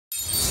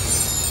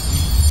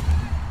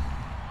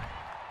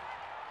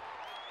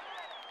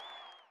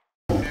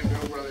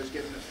brothers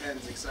getting the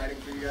pins exciting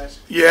for you guys?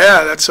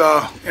 Yeah, that's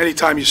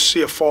anytime you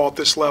see a fall at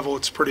this level,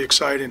 it's pretty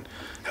exciting.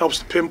 Helps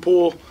the pin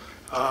pool.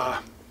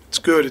 It's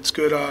good. It's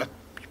good.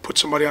 You put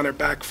somebody on their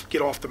back,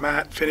 get off the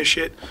mat, finish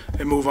it,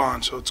 and move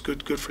on. So it's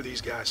good for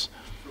these guys.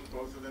 For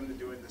both of them to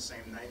do it the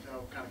same night,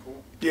 though, kind of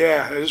cool.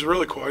 Yeah, it is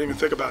really cool. I didn't even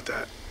think about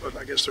that, but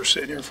I guess they're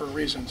sitting here for a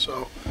reason.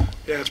 So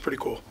yeah, it's pretty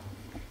cool.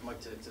 Mike,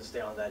 to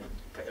stay on that,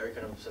 Eric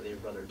kind of said that your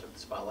brother took the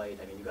spotlight.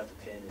 I mean, you got the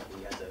pin, and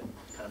you had to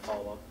kind of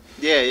follow up.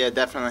 Yeah,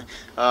 definitely.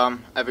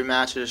 Every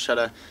match, I just try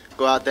to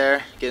go out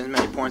there, get as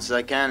many points as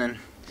I can,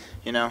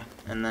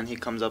 and then he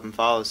comes up and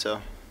follows.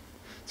 So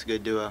it's a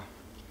good duo.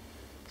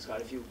 Scott,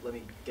 if you let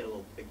me get a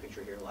little big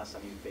picture here. Last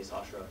time you faced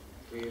Hofstra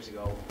 3 years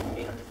ago,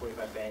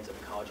 845 fans at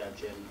the College Ave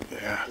gym.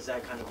 Yeah. Does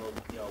that kind of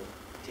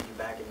take you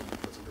back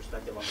and put some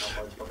perspective on how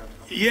far this program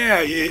has come?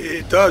 Yeah,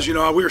 it does. We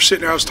were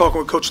sitting there. I was talking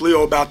with Coach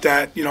Leo about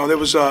that. There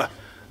was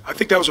I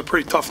think that was a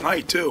pretty tough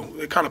night too.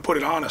 They kind of put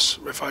it on us.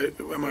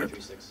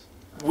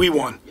 We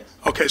won. Yes.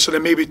 Okay, so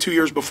then maybe 2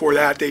 years before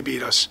that they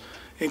beat us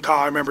in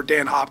college. I remember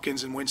Dan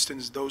Hopkins and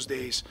Winston's those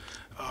days.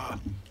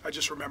 I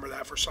just remember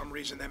that for some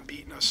reason, them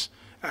beating us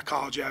at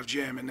College Ave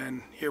gym, and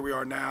then here we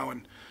are now,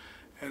 and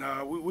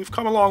we've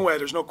come a long way.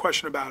 There's no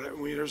question about it.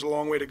 There's a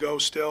long way to go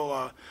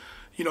still.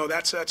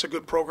 That's a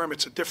good program.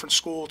 It's a different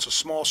school. It's a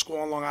small school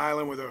on Long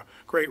Island with a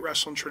great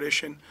wrestling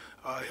tradition.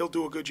 He'll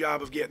do a good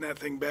job of getting that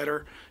thing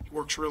better. He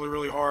works really,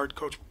 really hard.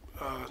 Coach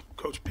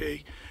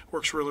P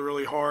works really,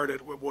 really hard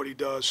at what he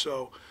does.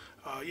 So,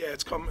 yeah,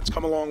 it's come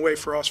a long way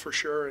for us for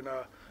sure, and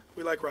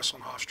we like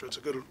wrestling Hofstra. It's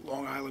a good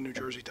Long Island, New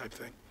Jersey type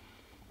thing.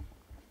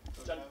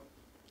 John,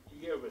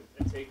 you gave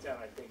a takedown,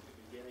 I think, at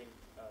the beginning.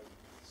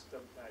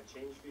 Stuff kind of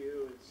changed for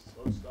you? It's a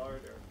slow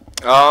start?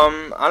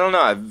 Or? I don't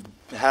know.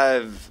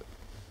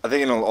 I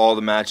think in all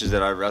the matches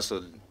that I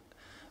wrestled,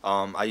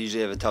 I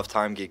usually have a tough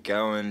time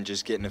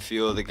just getting a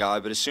feel of the guy.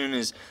 But as soon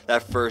as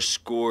that first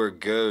score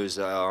goes,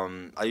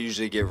 I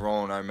usually get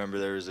rolling. I remember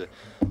there was a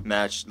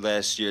match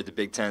last year at the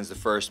Big Ten's, the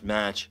first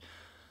match.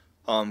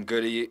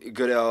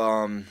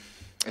 Goodale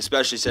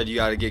especially said, you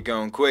got to get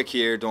going quick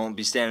here. Don't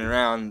be standing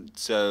around.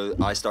 So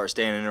I start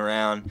standing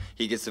around.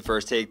 He gets the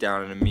first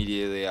takedown, and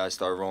immediately I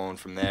start rolling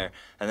from there.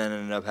 And then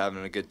ended up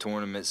having a good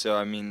tournament. So,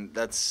 I mean,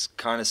 that's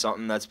kind of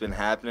something that's been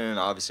happening.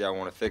 Obviously, I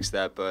want to fix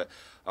that, but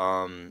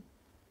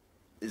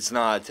it's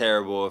not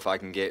terrible if I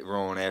can get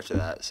rolling after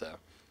that. So.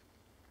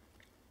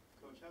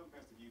 Coach, how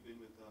impressed have you been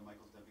with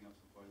Michael stepping up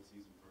so far this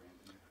season for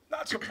Anthony?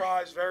 Not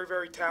surprised. Very,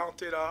 very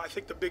talented. I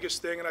think the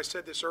biggest thing, and I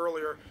said this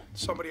earlier,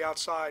 somebody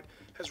outside,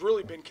 has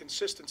really been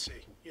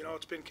consistency.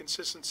 It's been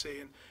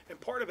consistency, and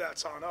part of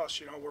that's on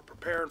us. We're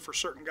preparing for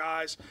certain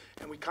guys,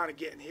 and we kind of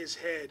get in his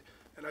head.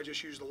 And I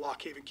just use the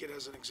Lockhaven kid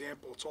as an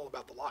example. It's all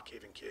about the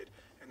Lockhaven kid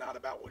and not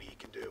about what he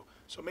can do.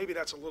 So maybe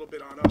that's a little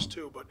bit on us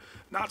too, but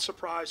not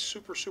surprised.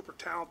 Super, super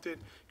talented,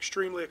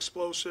 extremely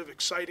explosive,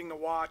 exciting to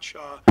watch.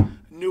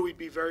 Knew he'd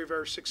be very,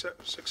 very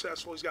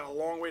successful. He's got a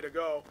long way to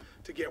go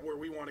to get where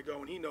we want to go,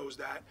 and he knows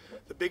that.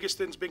 The biggest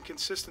thing's been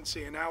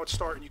consistency, and now it's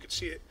starting. You can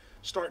see it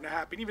starting to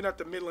happen. Even at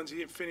the Midlands, he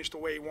didn't finish the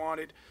way he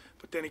wanted,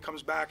 but then he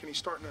comes back and he's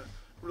starting to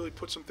really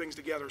put some things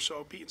together.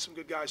 So beating some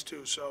good guys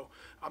too. So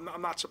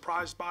I'm not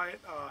surprised by it.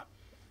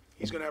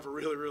 He's going to have a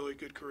really, really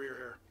good career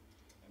here.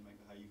 And Michael,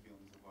 how are you feeling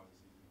so far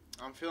this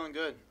season? I'm feeling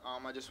good.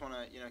 I just want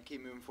to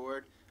keep moving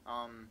forward.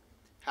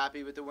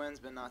 Happy with the wins,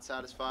 but not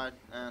satisfied,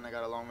 and I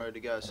got a long road to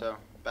go. So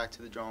back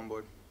to the drawing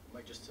board.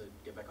 Mike, just to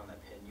get back on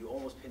that pin, you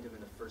almost pinned him in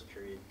the first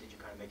period. Did you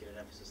kind of make it an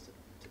emphasis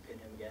to pin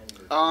him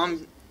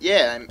again?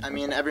 Yeah. I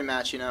mean, every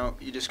match,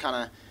 you just kind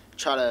of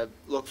try to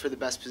look for the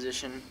best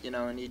position,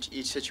 in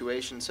each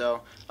situation.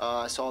 So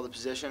I saw the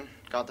position,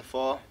 got the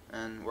fall,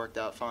 and worked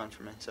out fine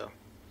for me. So.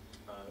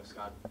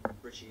 Scott,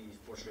 Richie,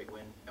 4th straight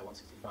win at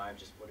 165.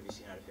 Just what have you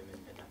seen out of him in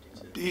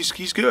that team?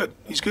 He's good.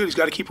 He's good. He's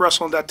got to keep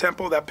wrestling that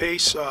tempo, that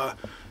pace.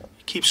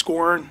 Keep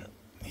scoring.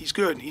 He's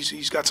good.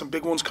 He's got some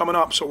big ones coming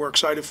up, so we're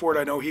excited for it.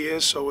 I know he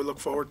is, so we look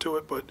forward to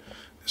it. But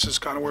this is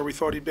kind of where we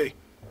thought he'd be.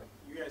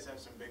 You guys have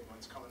some big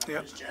ones coming up.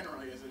 Yep. Just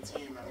generally as a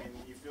team, I mean,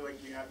 you feel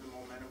like you have the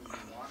momentum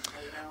you want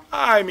right now?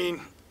 I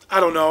mean, I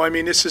don't know. I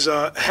mean, this is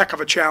a heck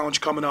of a challenge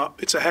coming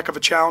up. It's a heck of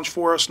a challenge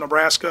for us.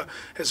 Nebraska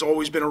has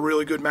always been a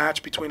really good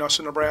match between us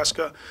and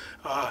Nebraska.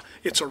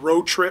 It's a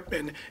road trip,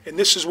 and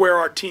this is where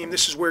our team,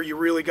 this is where you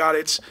really got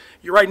it.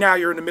 Right now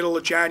you're in the middle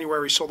of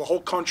January, so the whole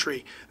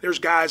country, there's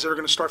guys that are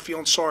going to start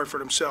feeling sorry for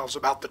themselves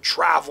about the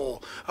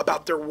travel,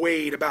 about their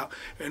weight,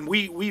 and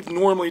we've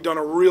normally done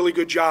a really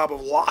good job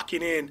of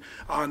locking in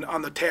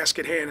on the task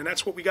at hand, and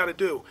that's what we got to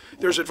do.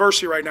 There's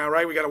adversity right now,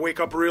 right? We got to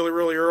wake up really,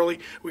 really early.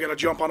 We got to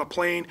jump on a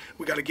plane.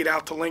 We got to get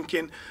out to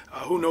Lincoln.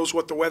 Who knows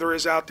what the weather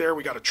is out there?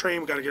 We got to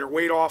train. We got to get our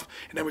weight off,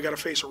 and then we got to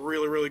face a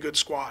really, really good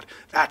squad.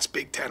 That's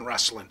Big Ten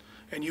wrestling.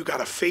 and you got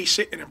to face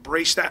it and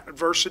embrace that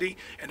adversity,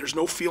 and there's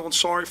no feeling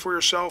sorry for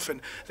yourself,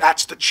 and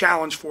that's the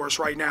challenge for us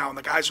right now. And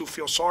the guys who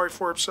feel sorry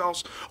for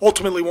themselves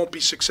ultimately won't be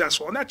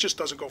successful, and that just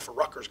doesn't go for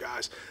Rutgers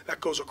guys. That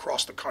goes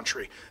across the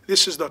country.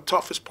 This is the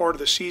toughest part of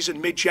the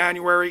season,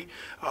 mid-January,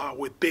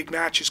 with big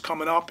matches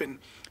coming up, and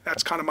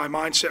that's kind of my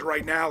mindset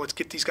right now. Let's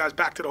get these guys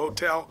back to the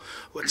hotel.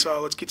 Let's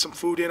get some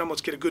food in them.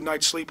 Let's get a good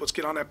night's sleep. Let's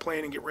get on that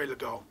plane and get ready to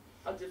go.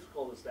 How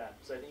difficult is that?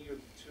 Because I think you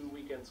have 2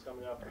 weekends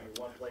coming up where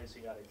you're one place,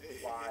 you got to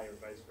fly or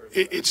vice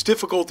versa. It's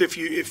difficult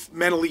if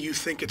mentally you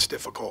think it's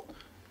difficult.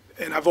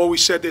 And I've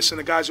always said this, and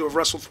the guys who have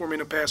wrestled for me in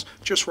the past,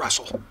 just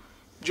wrestle.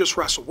 Just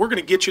wrestle. We're going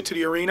to get you to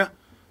the arena,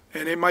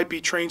 and it might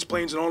be trains,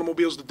 planes, and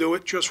automobiles to do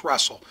it. Just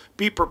wrestle.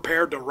 Be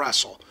prepared to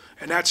wrestle.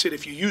 And that's it.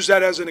 If you use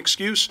that as an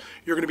excuse,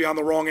 you're going to be on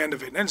the wrong end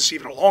of it. And then it's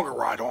even a longer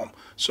ride home.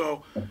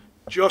 So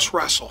just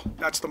wrestle.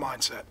 That's the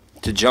mindset.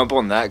 To jump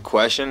on that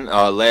question,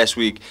 last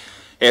week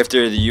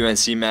after the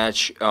UNC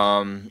match,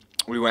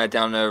 we went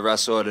down to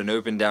wrestle at an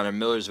open down in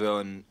Millersville,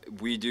 and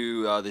we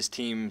do this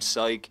team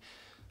psych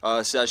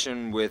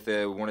session with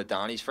one of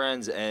Donnie's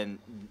friends. And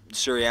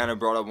Suriano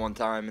brought up one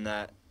time in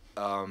that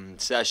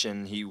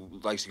session, he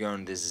likes to go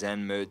into this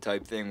Zen mode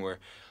type thing where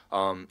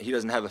he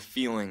doesn't have a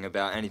feeling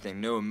about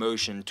anything, no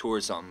emotion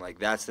towards something. Like,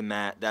 that's the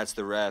mat, that's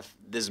the ref,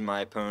 this is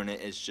my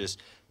opponent. It's just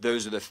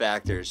those are the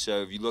factors.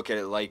 So if you look at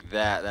it like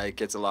that, that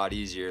gets a lot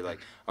easier. Like,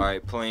 all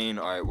right, plane,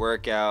 all right,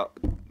 workout,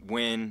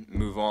 win,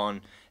 move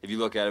on. If you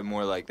look at it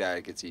more like that,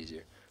 it gets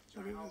easier.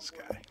 Look at this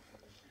guy.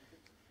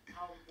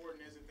 How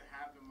important is it to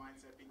have the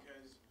mindset,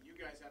 because you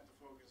guys have to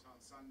focus on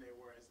Sunday,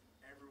 whereas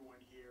everyone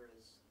here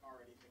is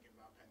already thinking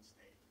about Penn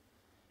State?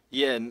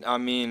 Yeah, I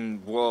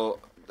mean, well,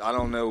 I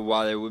don't know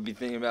why they would be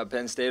thinking about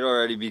Penn State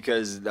already,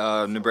 because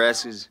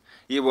Nebraska's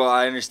 – yeah, well,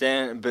 I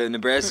understand, but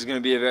Nebraska's going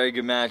to be a very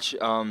good match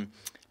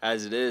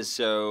as it is.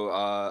 So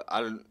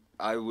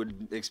I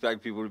would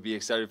expect people to be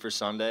excited for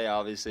Sunday.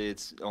 Obviously,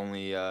 it's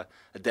only a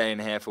day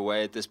and a half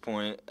away at this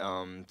point.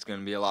 It's going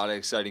to be a lot of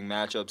exciting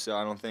matchups, so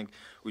I don't think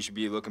we should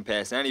be looking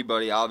past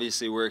anybody.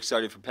 Obviously, we're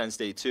excited for Penn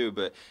State too,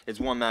 but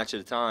it's one match at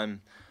a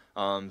time.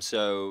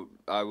 So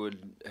I would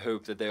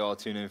hope that they all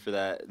tune in for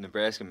that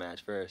Nebraska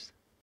match first.